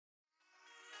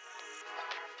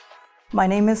My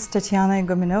name is Tatyana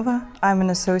Igumenova. I'm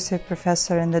an associate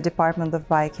professor in the Department of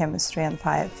Biochemistry and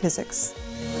Physics.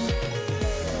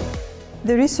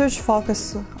 The research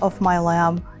focus of my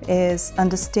lab is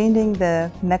understanding the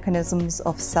mechanisms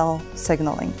of cell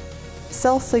signaling.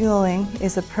 Cell signaling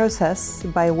is a process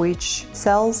by which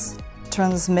cells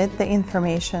transmit the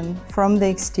information from the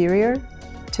exterior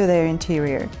to their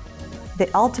interior. The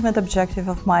ultimate objective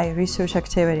of my research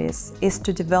activities is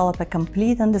to develop a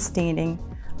complete understanding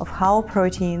of how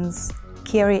proteins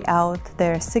carry out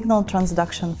their signal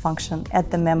transduction function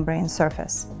at the membrane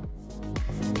surface.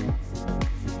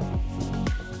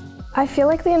 I feel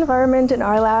like the environment in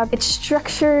our lab, it's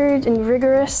structured and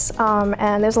rigorous,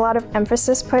 and there's a lot of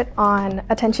emphasis put on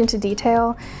attention to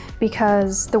detail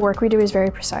because the work we do is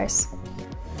very precise.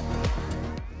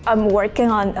 I'm working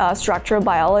on structural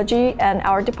biology, and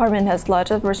our department has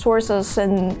lots of resources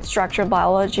in structural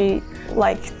biology,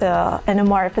 like the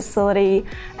NMR facility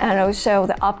and also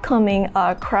the upcoming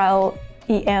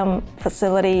cryo-EM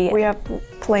facility. We have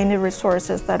plenty of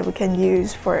resources that we can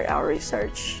use for our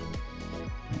research.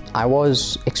 I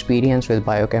was experienced with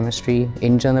biochemistry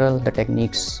in general, the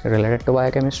techniques related to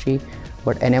biochemistry,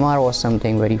 but NMR was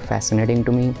something very fascinating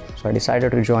to me. So I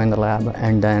decided to join the lab,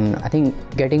 and then I think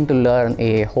getting to learn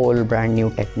a whole brand new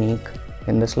technique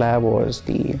in this lab was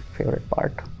the favorite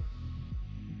part.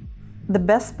 The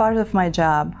best part of my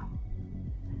job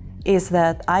is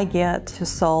that I get to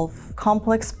solve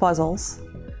complex puzzles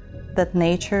that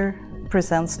nature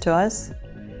presents to us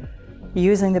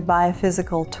using the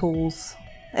biophysical tools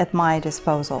at my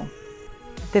disposal.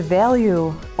 The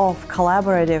value of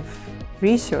collaborative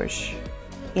research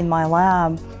in my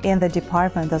lab and the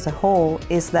department as a whole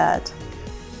is that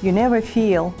you never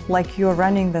feel like you're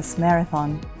running this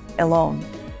marathon alone.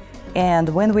 And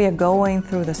when we are going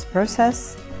through this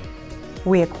process,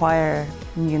 we acquire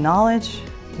new knowledge,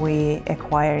 we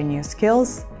acquire new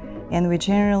skills, and we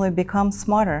generally become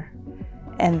smarter.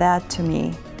 And that, to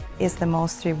me, is the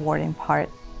most rewarding part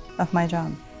of my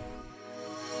job.